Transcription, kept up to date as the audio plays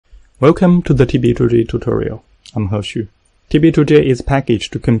Welcome to the TB2J tutorial. I'm He. TB2J is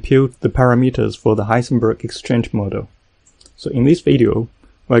packaged to compute the parameters for the Heisenberg exchange model. So in this video,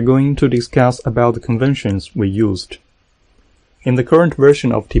 we're going to discuss about the conventions we used. In the current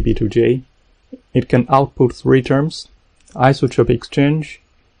version of TB2J, it can output three terms: isotropic exchange,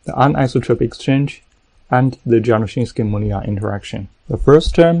 the anisotropic exchange, and the Janoshinsky-Molière interaction. The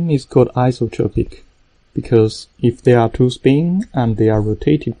first term is called isotropic, because if there are two spins and they are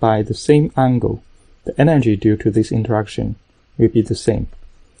rotated by the same angle, the energy due to this interaction will be the same.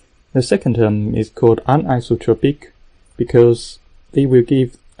 The second term is called anisotropic, because they will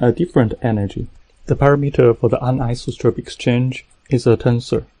give a different energy. The parameter for the anisotropic exchange is a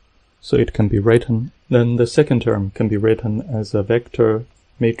tensor, so it can be written. Then the second term can be written as a vector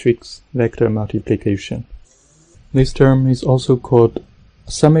matrix vector multiplication. This term is also called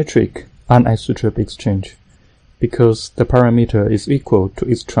symmetric anisotropic exchange, because the parameter is equal to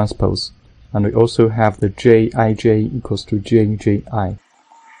its transpose, and we also have the Jij equals to Jji.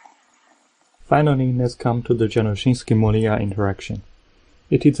 Finally, let's come to the Janoshinsky-Molière interaction.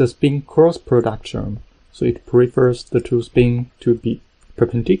 It is a spin cross-product term, so it prefers the two spins to be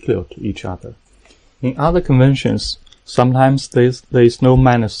perpendicular to each other. In other conventions, sometimes there is no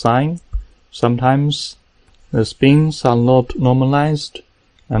minus sign, sometimes the spins are not normalized,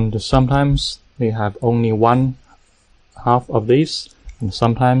 and sometimes they have only one half of this, and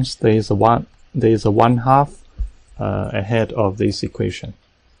sometimes there is a one half ahead of this equation.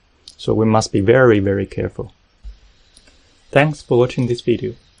 So we must be very, very careful. Thanks for watching this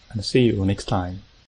video, and see you next time.